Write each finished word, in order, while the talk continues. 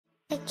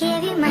I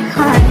gave you my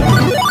heart.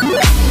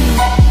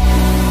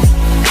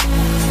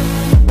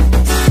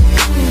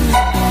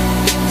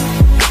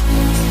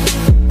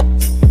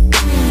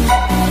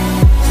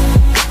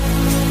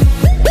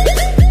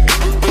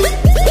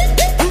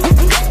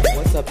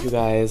 What's up, you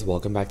guys?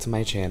 Welcome back to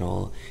my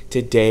channel.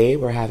 Today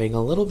we're having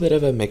a little bit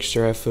of a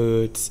mixture of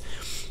foods.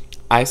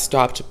 I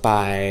stopped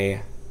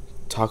by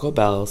Taco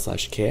Bell /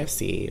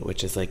 KFC,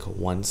 which is like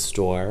one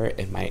store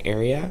in my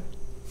area.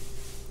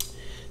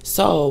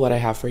 So what I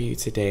have for you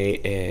today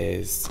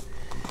is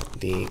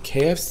the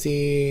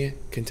KFC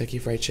Kentucky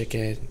Fried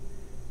Chicken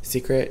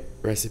secret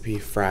recipe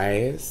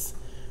fries,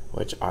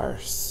 which are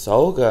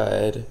so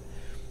good.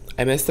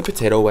 I miss the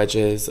potato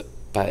wedges,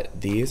 but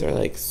these are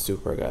like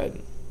super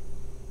good.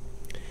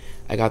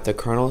 I got the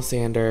Colonel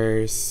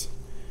Sanders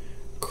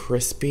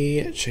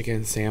crispy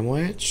chicken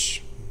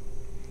sandwich.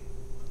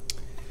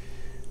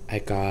 I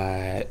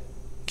got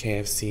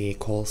KFC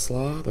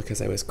coleslaw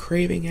because I was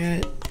craving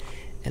it.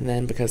 And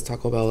then because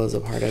Taco Bell is a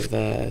part of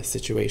the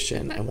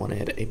situation, I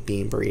wanted a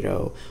bean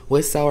burrito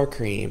with sour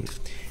cream.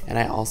 And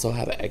I also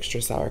have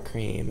extra sour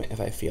cream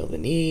if I feel the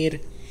need.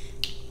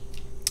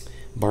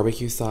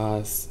 Barbecue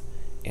sauce.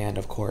 And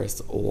of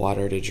course,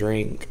 water to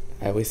drink.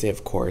 I always say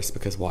of course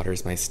because water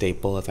is my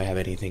staple. If I have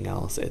anything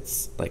else,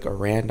 it's like a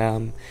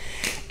random.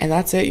 And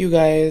that's it, you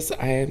guys.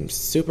 I am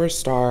super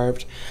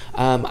starved.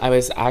 I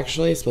was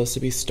actually supposed to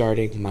be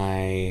starting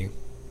my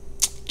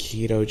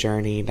keto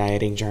journey,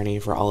 dieting journey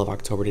for all of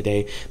October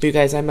today. But you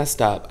guys, I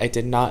messed up. I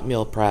did not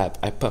meal prep.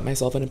 I put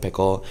myself in a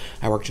pickle.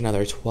 I worked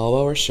another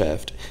 12-hour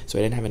shift, so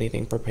I didn't have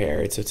anything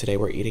prepared. So today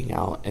we're eating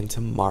out, and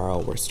tomorrow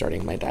we're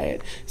starting my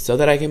diet so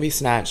that I can be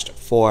snatched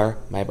for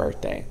my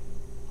birthday.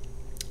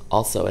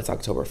 Also, it's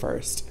October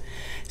 1st.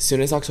 As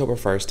soon as October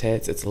 1st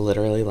hits, it's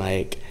literally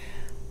like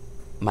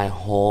my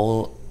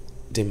whole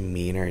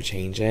demeanor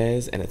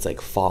changes, and it's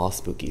like fall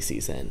spooky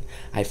season.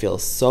 I feel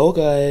so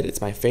good. It's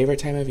my favorite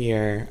time of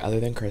year, other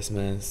than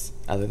Christmas,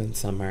 other than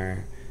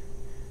summer.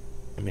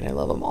 I mean, I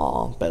love them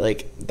all, but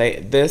like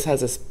this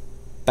has a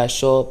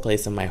special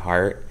place in my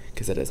heart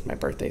because it is my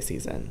birthday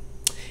season.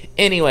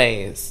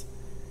 Anyways,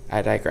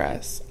 I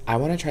digress. I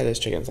want to try this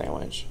chicken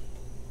sandwich.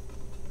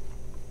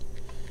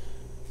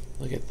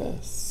 Look at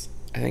this.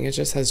 I think it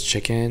just has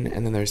chicken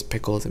and then there's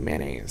pickles and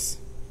mayonnaise.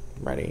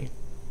 Ready?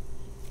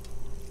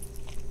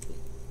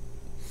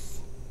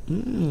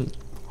 Mmm.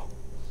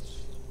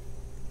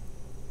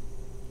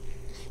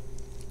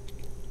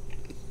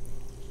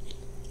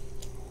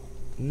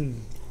 Mmm.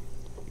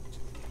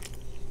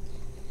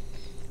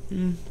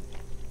 Mmm.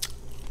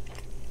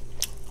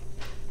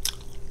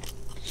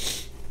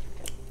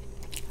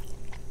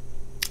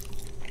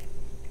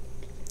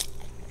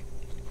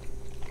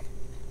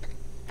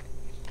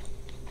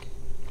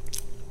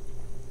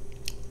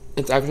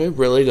 It's actually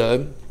really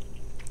good.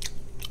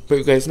 But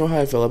you guys know how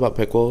I feel about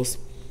pickles.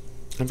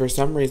 And for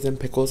some reason,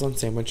 pickles on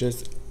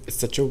sandwiches is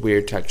such a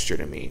weird texture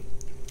to me.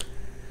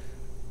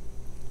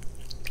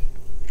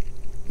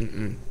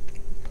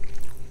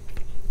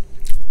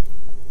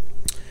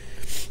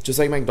 Just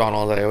like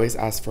McDonald's, I always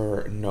ask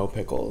for no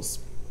pickles.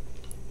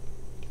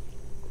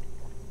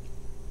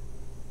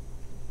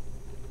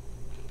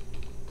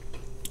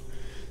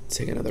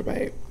 Take another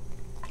bite.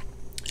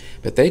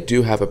 But they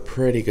do have a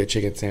pretty good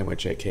chicken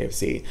sandwich at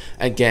KFC.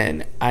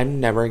 Again,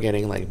 I'm never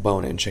getting like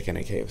bone-in chicken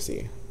at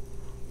KFC.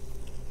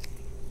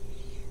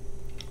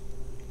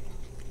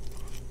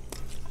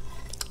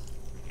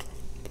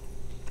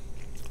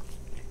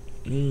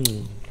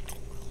 Mmm.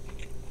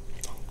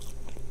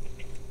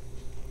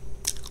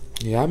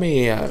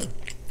 Yummy.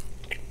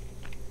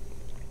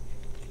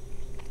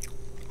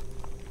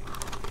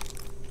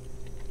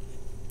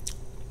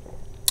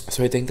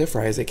 So I think the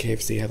fries at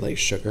KFC have like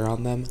sugar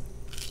on them.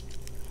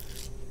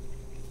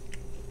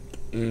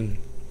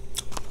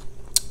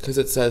 Because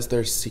it says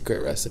their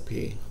secret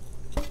recipe.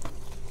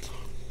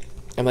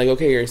 I'm like,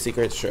 okay, your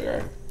secret's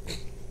sugar.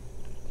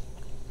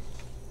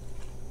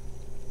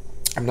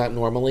 I'm not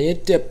normally a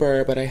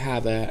dipper, but I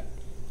have it.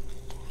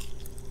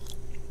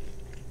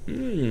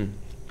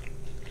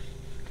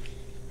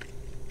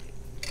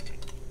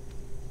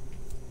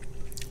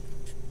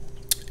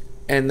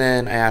 And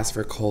then I asked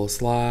for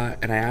coleslaw,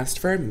 and I asked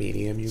for a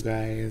medium, you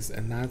guys,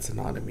 and that's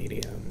not a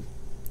medium.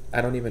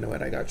 I don't even know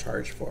what I got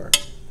charged for.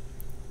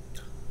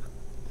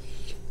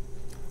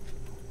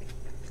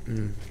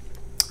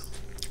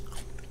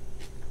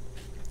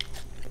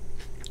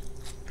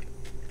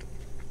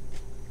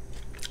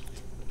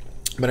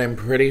 But I'm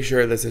pretty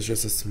sure this is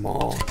just a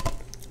small.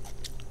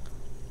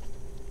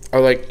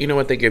 Or like, you know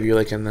what they give you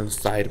like in the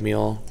side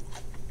meal?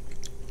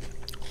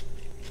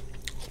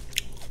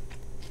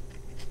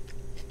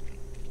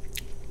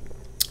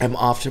 I'm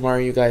off tomorrow,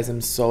 you guys.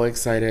 I'm so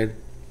excited.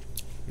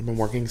 I've been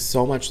working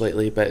so much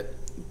lately, but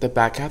the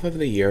back half of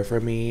the year for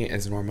me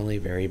is normally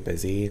very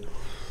busy.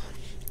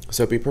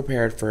 So be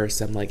prepared for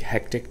some like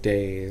hectic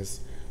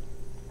days.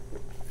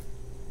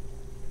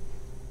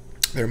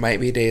 There might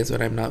be days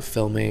when I'm not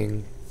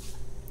filming,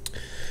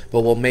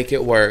 but we'll make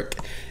it work.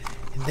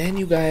 And then,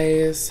 you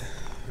guys,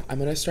 I'm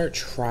gonna start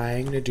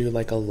trying to do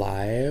like a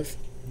live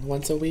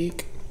once a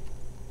week.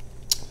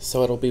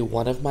 So it'll be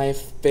one of my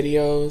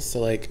videos. So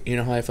like, you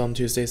know how I film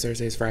Tuesdays,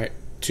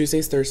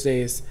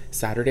 Thursdays,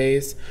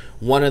 Saturdays?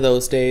 One of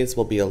those days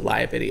will be a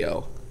live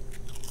video.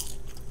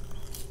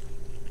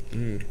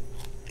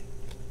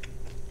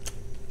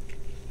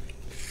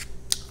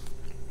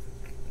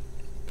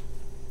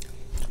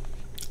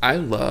 I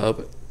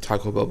love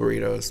Taco Bell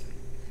burritos.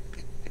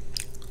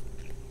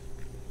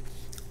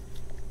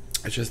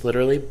 It's just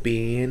literally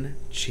bean,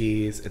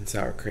 cheese, and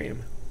sour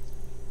cream.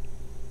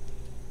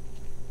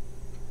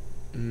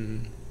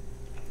 You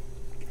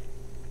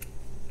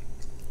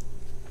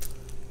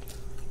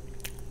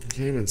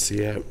can't even see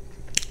it.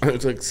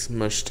 It's like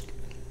smushed.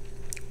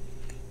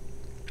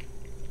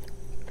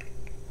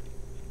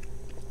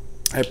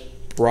 I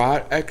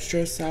brought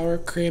extra sour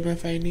cream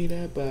if I need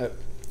it, but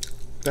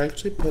I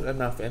actually put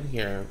enough in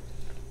here.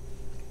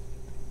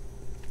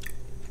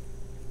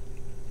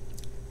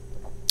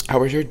 How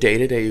was your day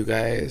today, you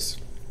guys?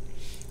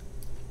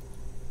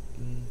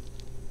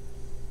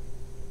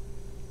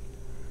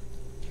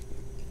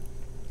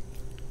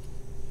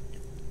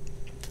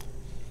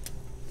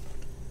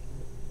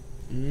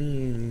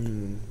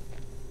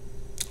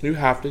 You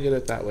have to get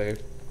it that way.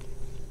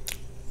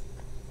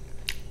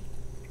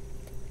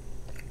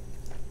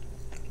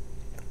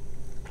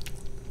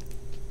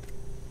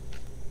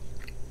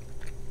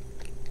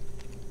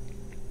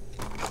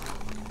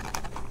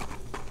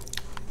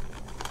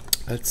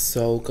 That's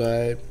so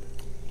good.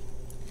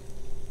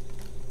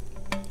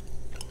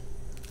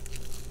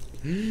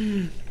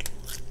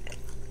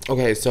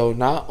 Okay, so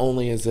not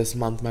only is this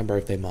month my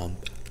birthday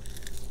month,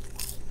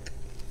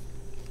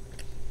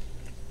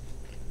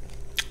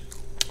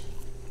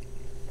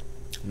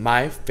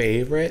 my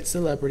favorite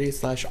celebrity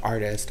 /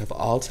 artist of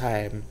all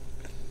time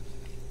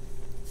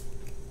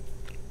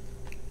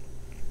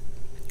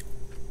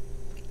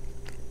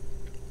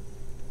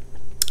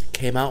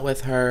came out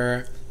with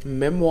her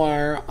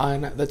memoir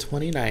on the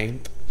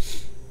 29th.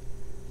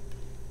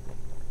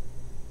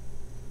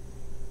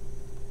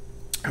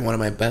 And one of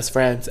my best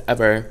friends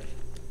ever,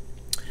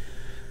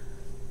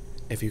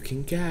 if you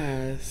can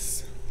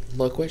guess,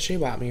 look what she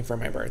bought me for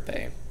my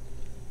birthday.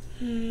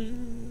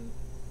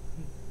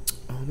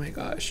 Oh my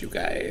gosh, you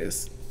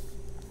guys.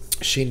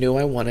 She knew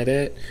I wanted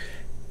it.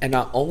 And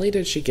not only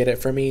did she get it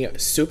for me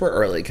super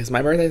early, because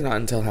my birthday's not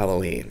until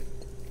Halloween.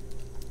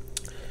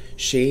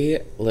 She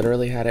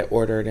literally had it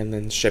ordered and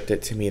then shipped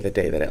it to me the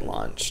day that it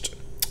launched.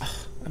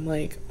 I'm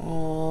like,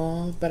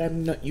 oh, but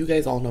I'm not. You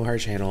guys all know her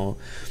channel.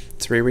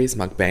 It's Riri's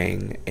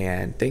Mukbang.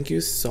 And thank you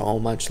so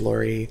much,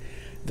 Lori.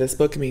 This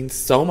book means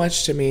so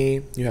much to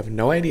me. You have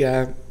no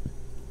idea.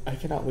 I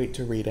cannot wait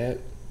to read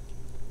it.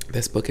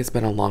 This book has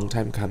been a long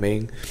time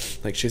coming.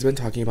 Like, she's been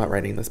talking about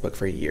writing this book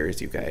for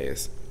years, you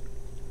guys.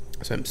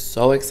 So I'm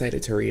so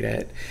excited to read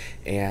it.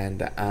 And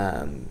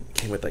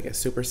came with like a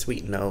super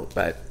sweet note,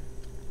 but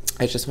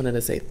I just wanted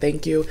to say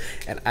thank you,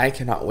 and I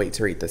cannot wait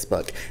to read this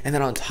book. And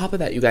then on top of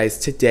that, you guys,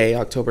 today,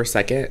 October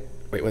 2nd,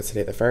 wait, what's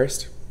today, the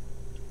 1st?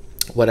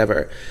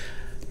 Whatever.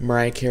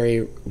 Mariah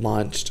Carey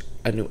launched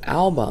a new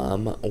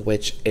album,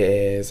 which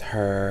is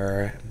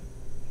her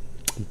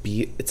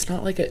it's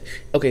not like a,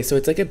 okay, so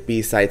it's like a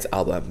B-sides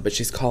album, but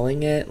she's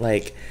calling it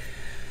like,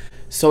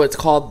 so it's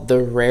called The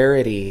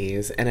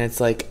Rarities, and it's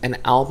like an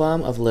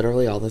album of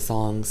literally all the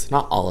songs,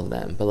 not all of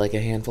them, but like a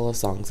handful of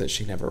songs that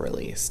she never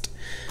released.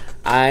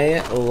 I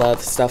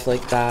love stuff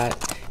like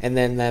that. And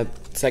then the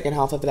second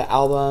half of the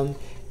album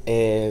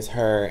is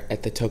her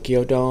at the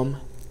Tokyo Dome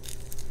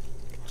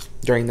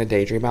during the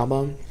Daydream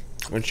album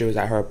when she was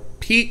at her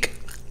peak.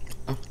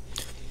 Oh.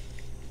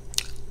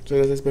 So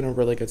this has been a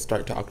really good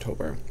start to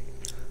October.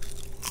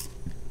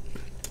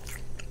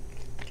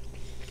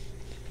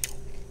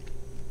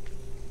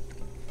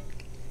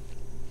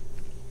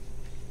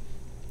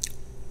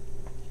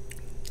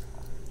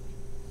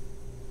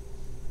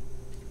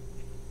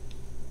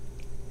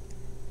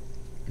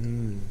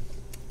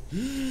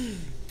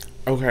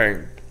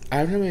 Okay, I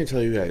have something to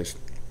tell you guys.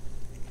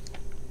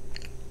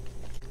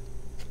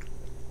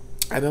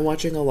 I've been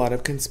watching a lot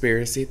of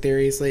conspiracy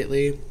theories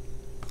lately,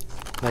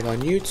 like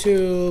on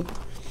YouTube.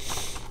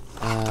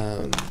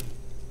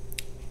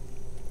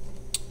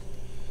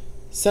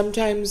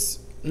 Sometimes,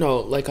 no,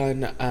 like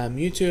on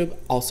YouTube,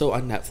 also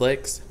on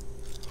Netflix.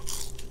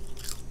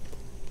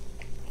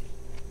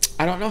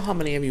 I don't know how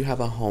many of you have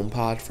a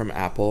HomePod from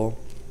Apple,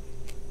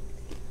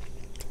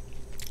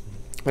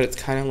 but it's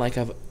kind of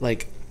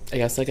like I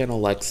guess like an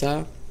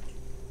Alexa.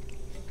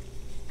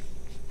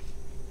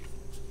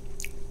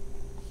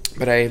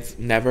 But I've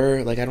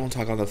never, like, I don't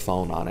talk on the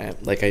phone on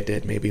it like I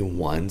did maybe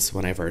once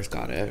when I first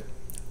got it.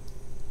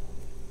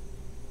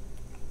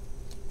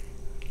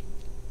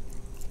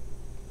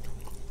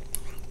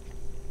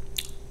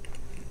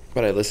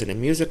 But I listen to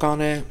music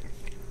on it.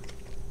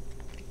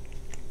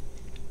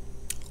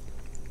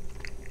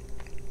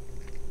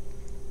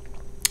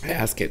 I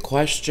ask it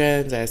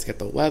questions. I ask it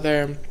the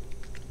weather.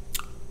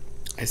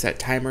 I set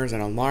timers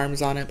and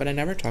alarms on it, but I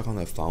never talk on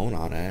the phone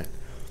on it.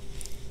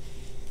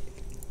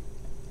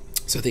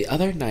 So the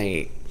other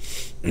night,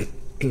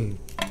 and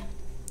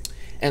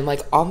And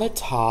like on the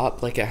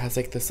top, like it has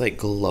like this like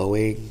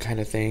glowing kind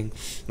of thing,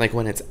 like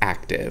when it's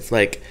active.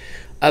 Like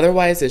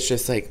otherwise it's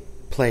just like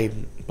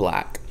plain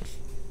black.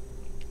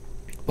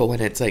 But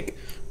when it's like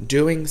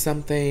doing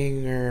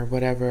something or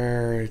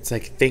whatever, it's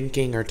like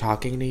thinking or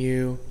talking to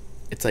you,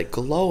 it's like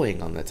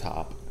glowing on the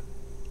top.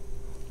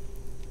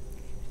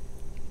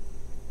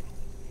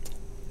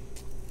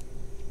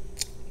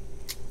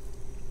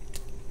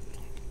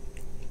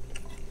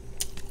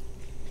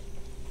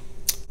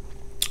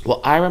 Well,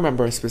 I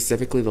remember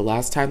specifically the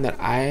last time that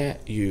I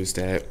used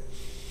it,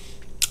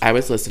 I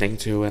was listening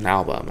to an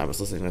album. I was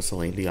listening to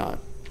Celine Dion.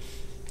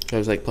 I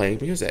was like playing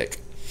music.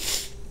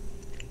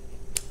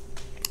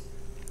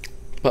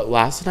 But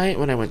last night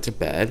when I went to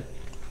bed,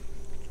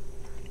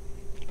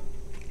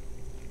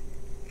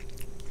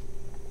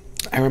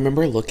 I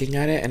remember looking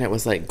at it and it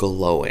was like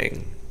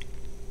glowing.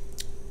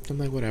 I'm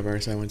like, whatever,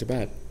 so I went to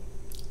bed.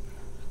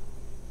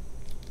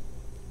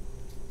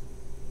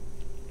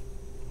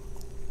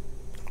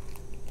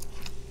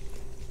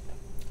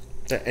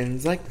 It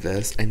ends like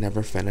this. I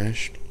never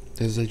finished.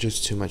 There's like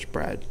just too much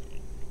bread.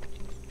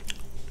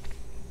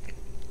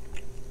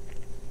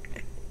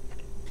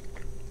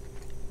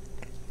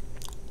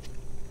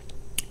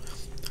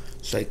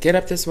 So I get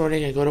up this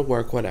morning, I go to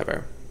work,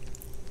 whatever.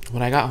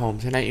 When I got home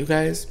tonight, you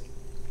guys,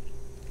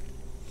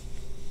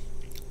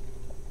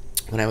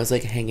 when I was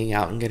like hanging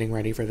out and getting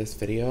ready for this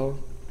video,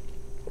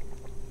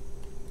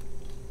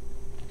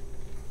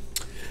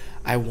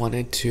 I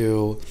wanted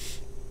to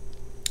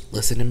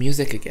listen to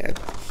music again.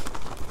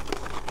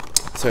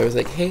 So I was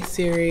like, hey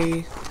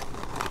Siri.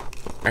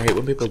 I hate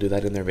when people do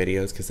that in their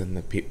videos because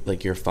then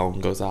like your phone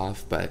goes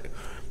off, but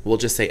we'll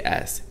just say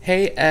S.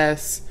 Hey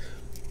S,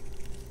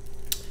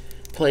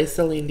 play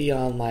Celine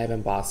Dion live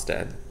in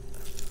Boston.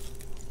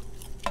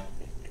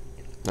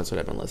 That's what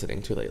I've been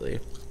listening to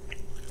lately.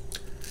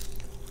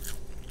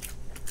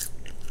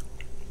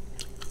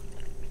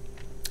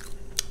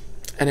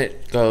 And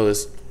it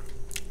goes,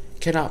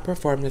 cannot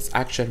perform this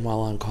action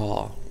while on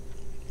call.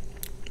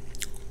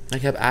 I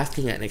kept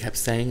asking it and it kept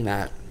saying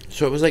that.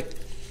 So it was like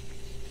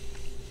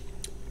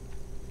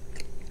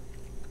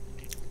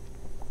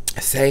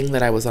saying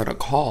that I was on a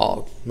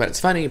call. But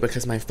it's funny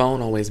because my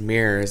phone always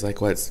mirrors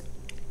like what's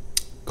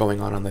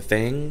going on the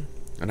thing.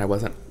 And I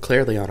wasn't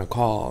clearly on a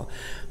call.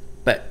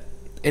 But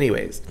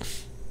anyways,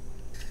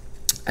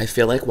 I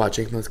feel like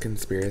watching those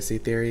conspiracy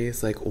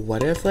theories, like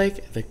what if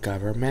like the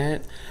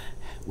government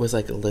was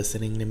like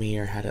listening to me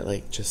or had it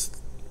like just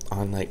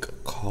on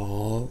like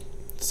call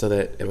so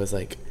that it was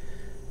like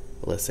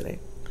listening.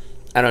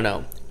 I don't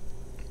know.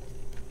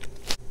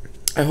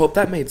 I hope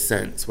that made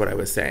sense what I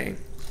was saying.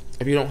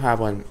 If you don't have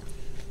one,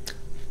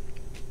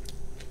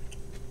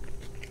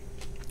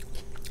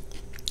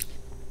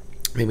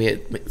 maybe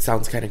it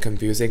sounds kind of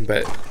confusing,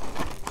 but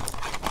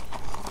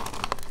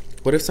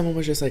what if someone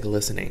was just like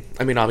listening?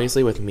 I mean,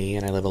 obviously with me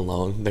and I live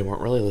alone, they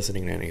weren't really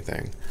listening to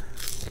anything.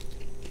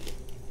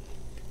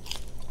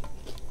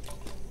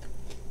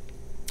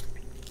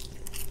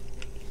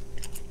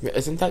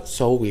 Isn't that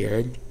so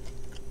weird?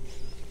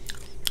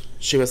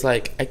 She was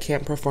like, I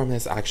can't perform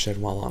this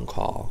action while on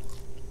call.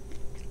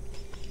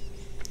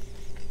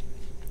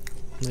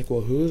 I'm like,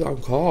 well, who's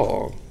on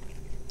call?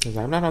 Because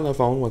I'm not on the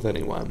phone with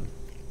anyone.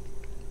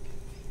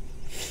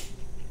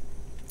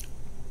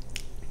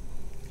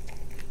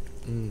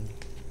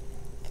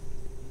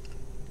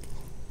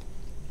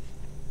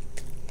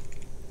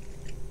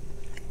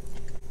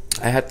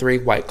 I had 3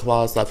 White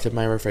Claws left in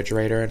my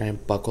refrigerator and I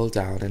buckled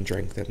down and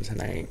drank them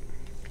tonight.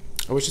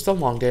 It was just a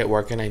long day at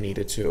work and I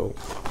needed to.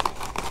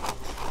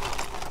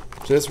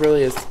 So this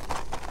really is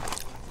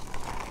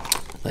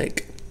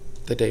like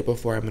the day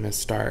before I'm going to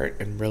start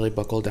and really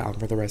buckle down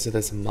for the rest of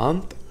this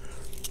month.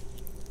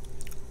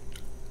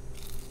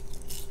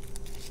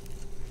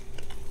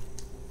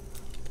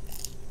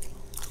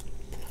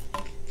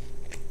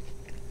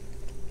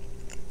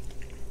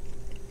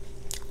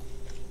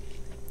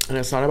 And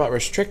it's not about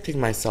restricting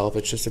myself,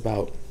 it's just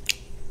about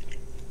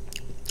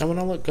I want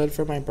to look good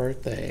for my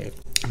birthday.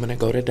 I'm going to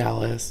go to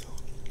Dallas.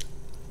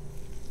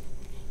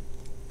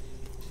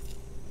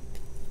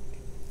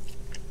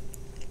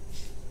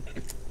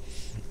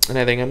 And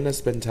I think I'm going to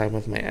spend time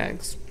with my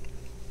ex.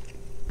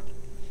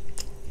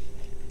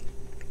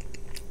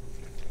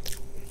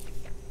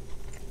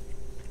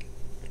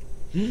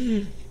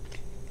 He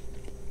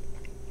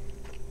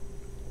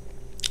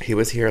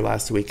was here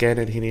last weekend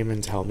and he didn't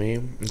even tell me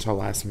until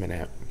last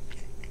minute.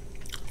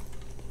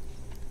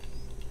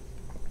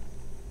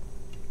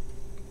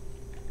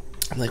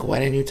 I'm like, why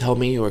didn't you tell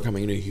me you were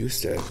coming to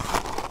Houston?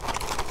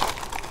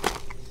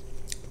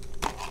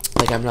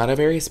 Like, I'm not a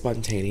very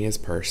spontaneous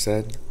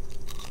person.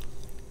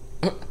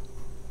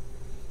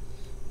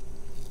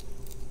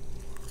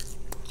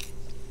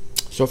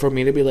 So for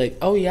me to be like,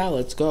 oh yeah,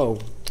 let's go,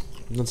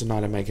 that's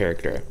not in my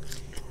character.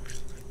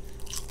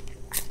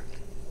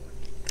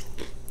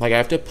 Like, I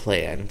have to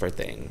plan for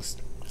things.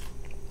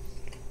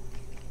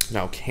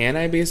 Now, can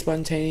I be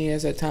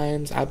spontaneous at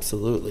times?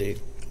 Absolutely.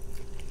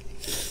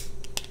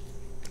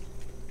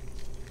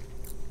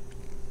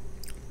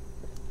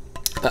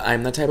 But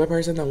I'm the type of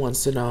person that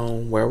wants to know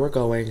where we're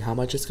going, how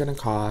much it's going to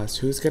cost,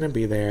 who's going to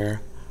be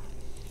there,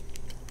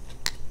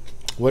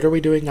 what are we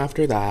doing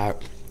after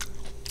that.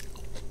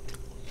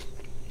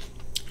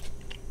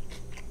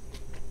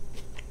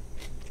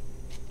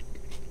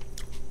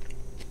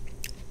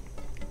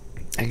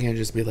 I can't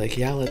just be like,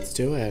 yeah, let's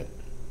do it.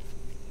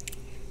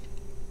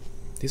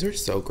 These are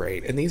so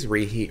great, and these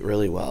reheat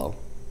really well.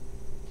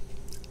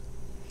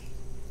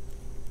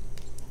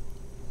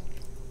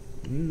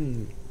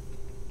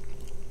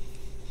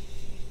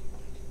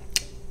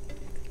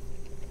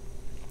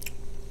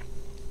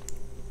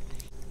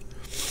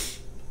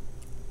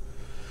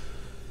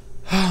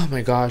 Oh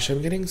my gosh,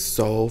 I'm getting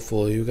so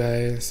full, you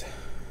guys.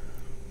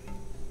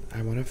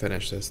 I want to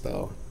finish this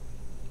though.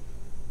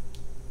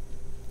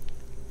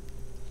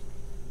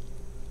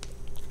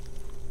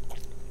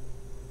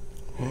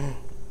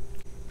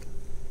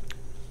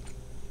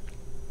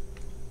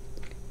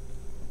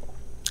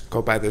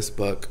 Go buy this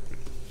book.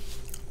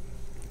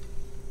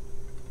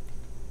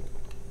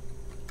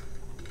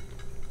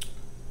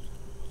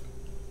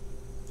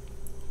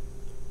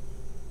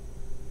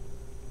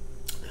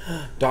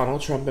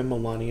 Donald Trump and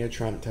Melania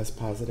Trump test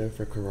positive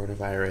for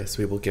coronavirus.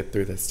 We will get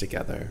through this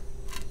together.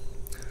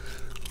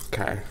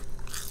 Okay.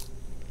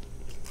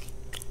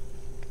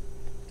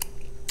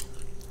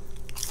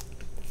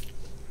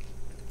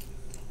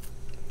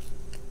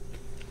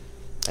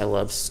 I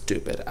love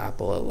stupid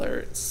Apple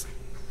alerts.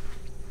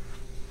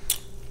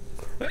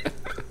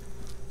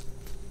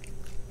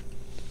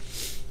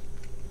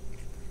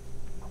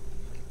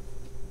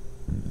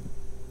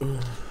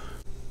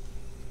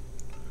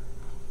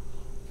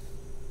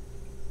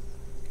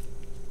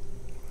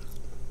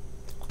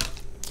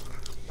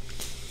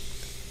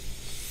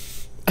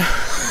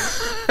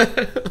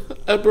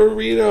 A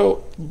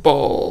burrito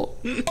bowl.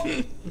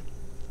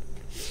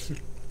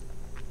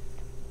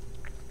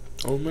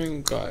 Oh my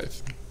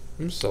gosh.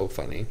 I'm so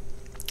funny.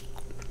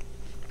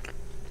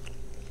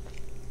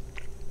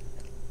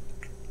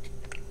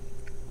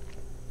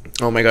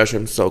 Oh my gosh,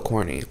 I'm so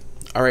corny.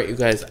 Alright, you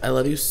guys, I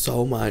love you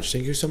so much.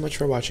 Thank you so much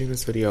for watching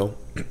this video.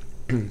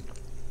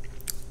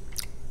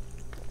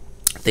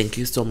 Thank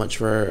you so much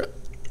for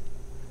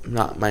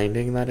not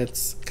minding that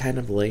it's kind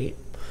of late.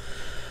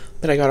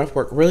 But I got off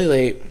work really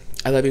late.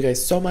 I love you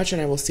guys so much,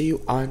 and I will see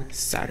you on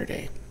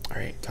Saturday.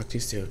 Alright, talk to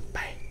you soon.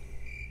 Bye.